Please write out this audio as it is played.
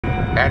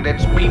and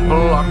its people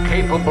are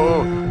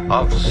capable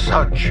of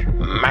such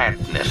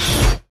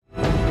madness.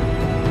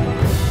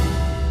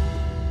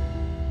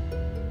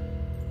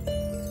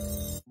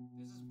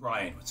 This is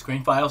Bryan with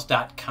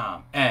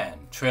ScreenFiles.com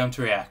and Trailer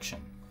to Reaction.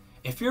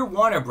 If you're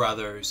Warner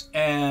Brothers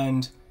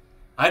and,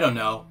 I don't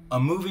know, a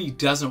movie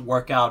doesn't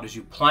work out as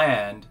you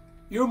planned,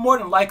 you're more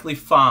than likely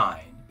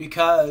fine,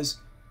 because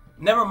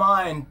never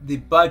mind the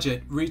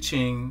budget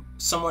reaching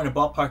somewhere in the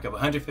ballpark of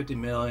 $150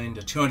 million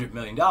to $200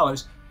 million,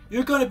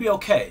 you're going to be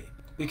okay,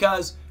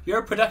 because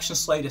your production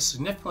slate is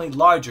significantly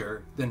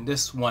larger than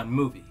this one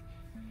movie.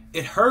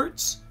 It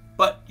hurts,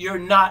 but you're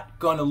not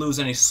going to lose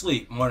any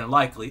sleep, more than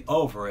likely,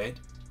 over it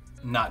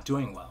not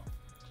doing well.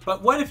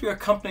 But what if you're a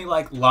company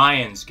like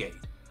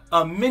Lionsgate,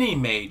 a mini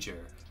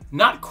major,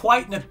 not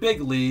quite in the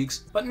big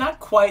leagues, but not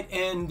quite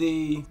in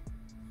the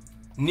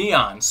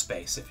neon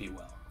space, if you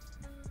will?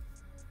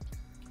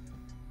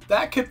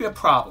 That could be a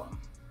problem.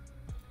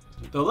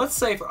 Though let's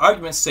say, for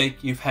argument's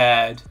sake, you've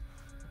had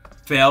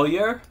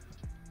failure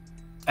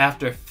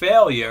after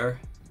failure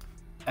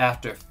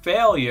after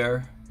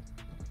failure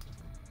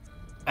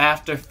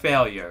after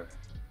failure.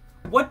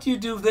 What do you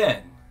do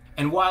then?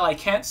 And while I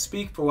can't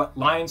speak for what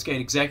Lionsgate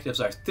executives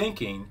are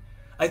thinking,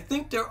 I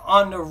think they're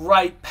on the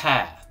right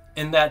path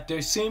in that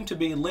they seem to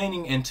be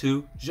leaning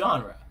into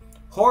genre,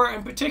 horror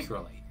in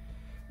particularly,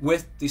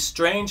 with The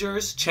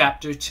Strangers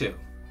Chapter 2,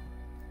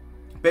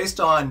 based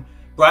on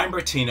Bryan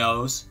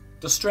Bertino's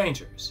The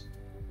Strangers.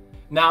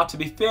 Now, to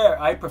be fair,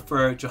 I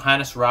prefer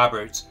Johannes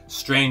Roberts'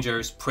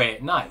 Strangers Pray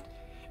at Night,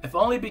 if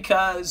only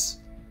because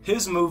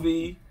his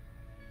movie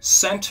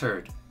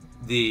centered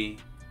the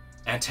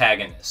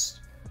antagonist.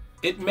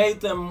 It made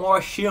them more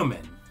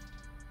human,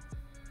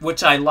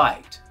 which I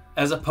liked,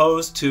 as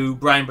opposed to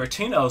Bryan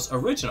Bertino's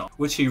original,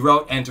 which he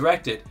wrote and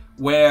directed,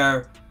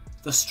 where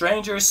the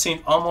strangers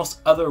seemed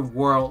almost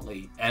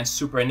otherworldly and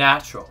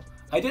supernatural.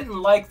 I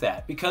didn't like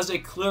that because they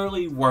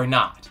clearly were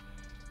not.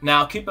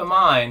 Now, keep in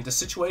mind, the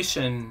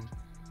situation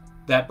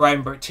that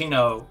Bryan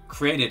Bertino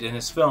created in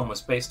his film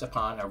was based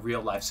upon a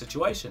real-life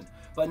situation,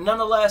 but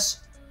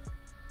nonetheless,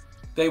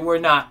 they were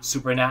not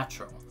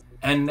supernatural,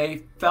 and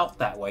they felt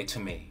that way to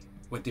me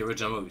with the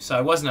original movie, so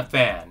I wasn't a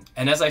fan.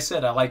 And as I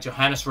said, I like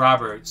Johannes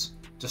Roberts'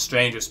 The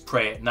Strangers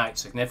Pray at Night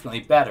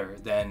significantly better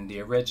than the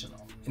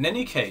original. In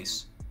any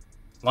case,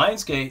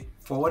 Lionsgate,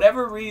 for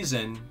whatever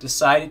reason,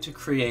 decided to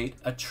create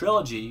a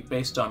trilogy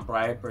based on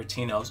Bryan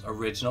Bertino's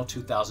original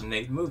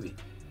 2008 movie.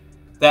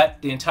 That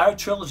the entire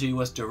trilogy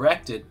was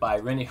directed by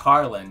Renny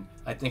Harlin,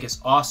 I think is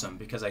awesome,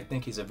 because I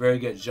think he's a very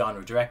good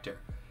genre director.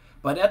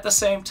 But at the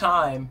same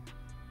time,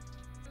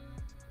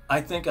 I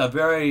think a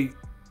very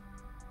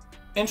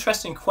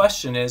interesting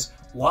question is,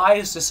 why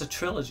is this a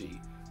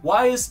trilogy?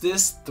 Why is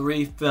this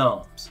 3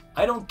 films?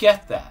 I don't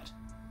get that.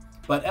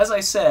 But as I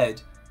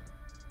said,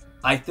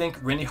 I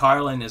think Renny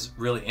Harlin is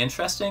really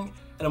interesting,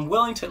 and I'm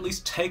willing to at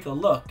least take a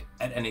look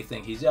at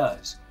anything he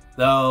does.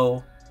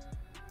 Though,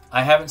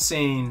 I haven't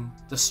seen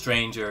The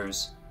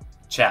Strangers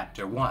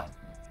Chapter 1.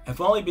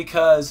 If only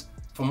because,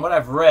 from what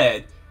I've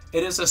read,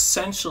 it is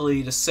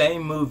essentially the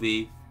same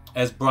movie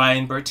as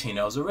Bryan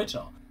Bertino's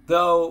original.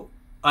 Though,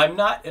 I'm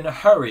not in a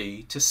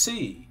hurry to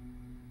see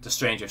The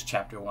Strangers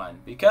Chapter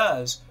 1,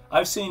 because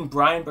I've seen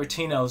Bryan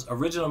Bertino's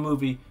original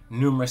movie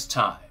numerous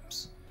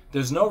times.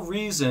 There's no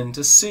reason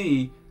to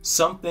see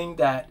something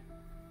that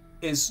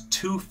is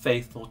too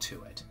faithful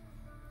to it.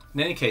 In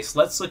any case,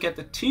 let's look at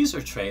the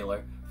teaser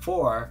trailer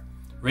for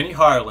Renny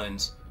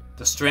Harlin's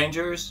The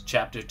Strangers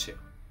Chapter 2.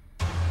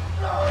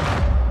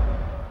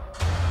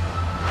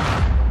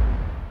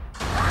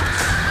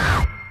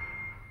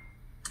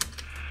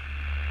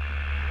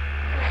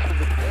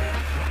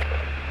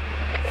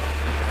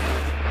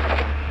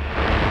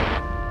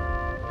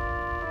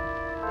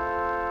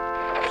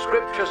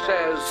 Scripture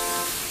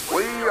says,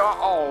 we are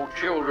all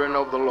children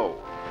of the Lord,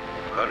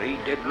 but he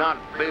did not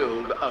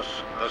build us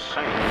the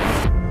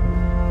same.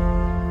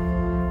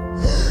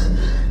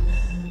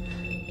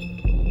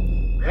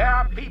 There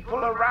are people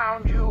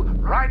around you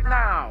right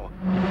now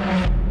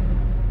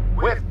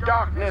with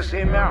darkness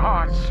in their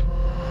hearts.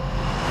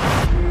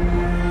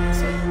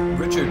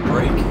 Richard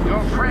Brake.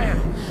 Your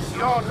friends,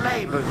 your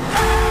neighbors.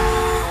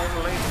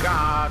 Only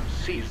God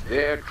sees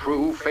their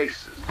true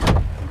faces.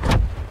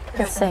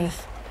 You're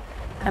safe.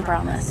 I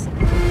promise.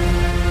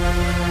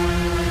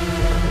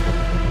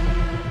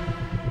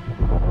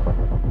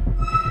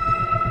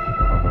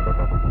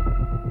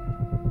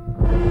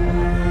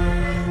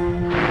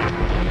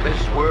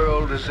 This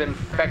world is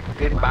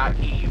infected by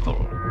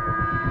evil,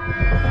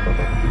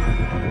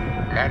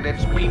 and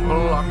its people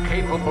are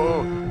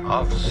capable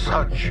of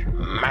such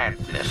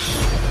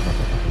madness.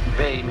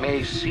 They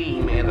may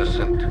seem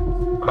innocent,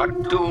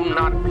 but do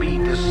not be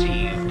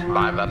deceived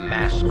by the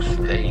masks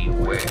they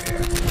wear.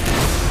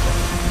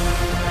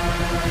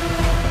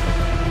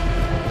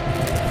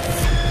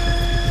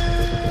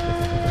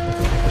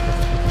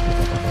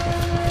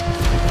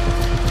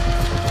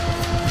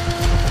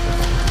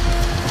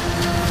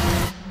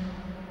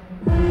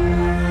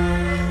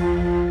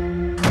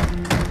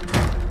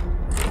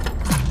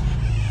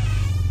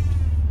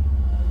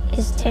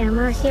 Is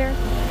camera here?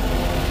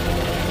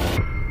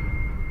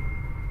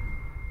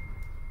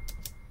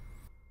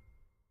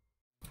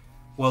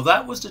 Well,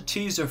 that was the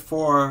teaser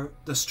for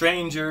The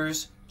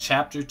Strangers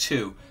Chapter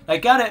 2. I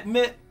gotta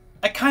admit,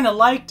 I kind of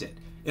liked it,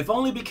 if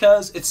only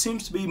because it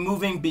seems to be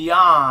moving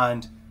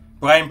beyond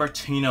Bryan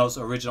Bertino's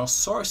original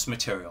source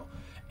material,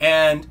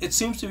 and it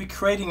seems to be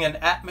creating an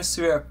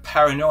atmosphere of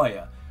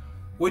paranoia,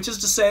 which is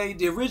to say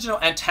the original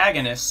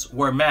antagonists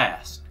were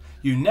masked.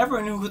 You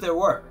never knew who they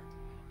were.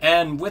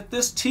 And with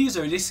this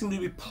teaser, they seem to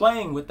be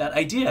playing with that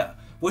idea,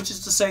 which is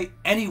to say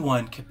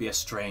anyone could be a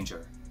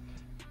stranger.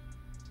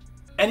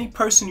 Any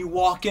person you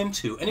walk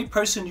into, any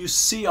person you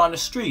see on the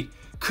street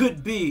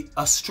could be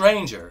a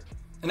stranger.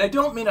 And I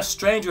don't mean a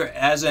stranger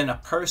as in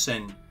a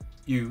person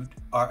you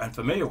are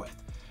unfamiliar with.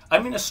 I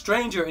mean a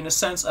stranger in the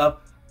sense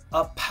of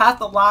a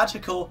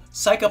pathological,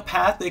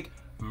 psychopathic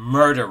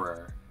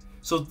murderer.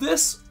 So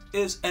this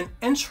is an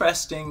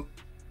interesting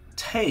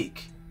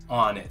take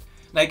on it.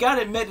 And I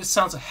gotta admit, it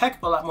sounds a heck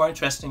of a lot more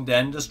interesting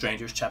than The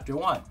Strangers Chapter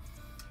 1.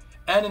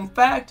 And in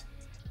fact,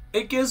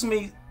 it gives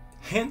me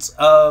hints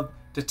of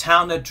The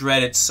Town That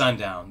Dreaded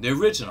Sundown, the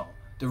original.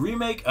 The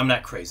remake, I'm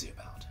not crazy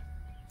about.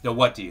 Now,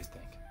 what do you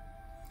think?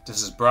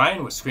 This is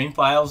Bryan with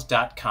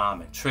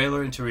ScreenFiles.com and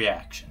Trailer into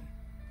Reaction.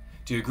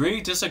 Do you agree,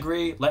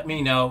 disagree? Let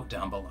me know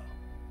down below.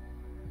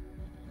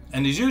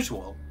 And as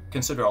usual,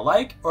 consider a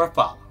like or a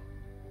follow.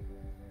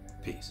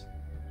 Peace.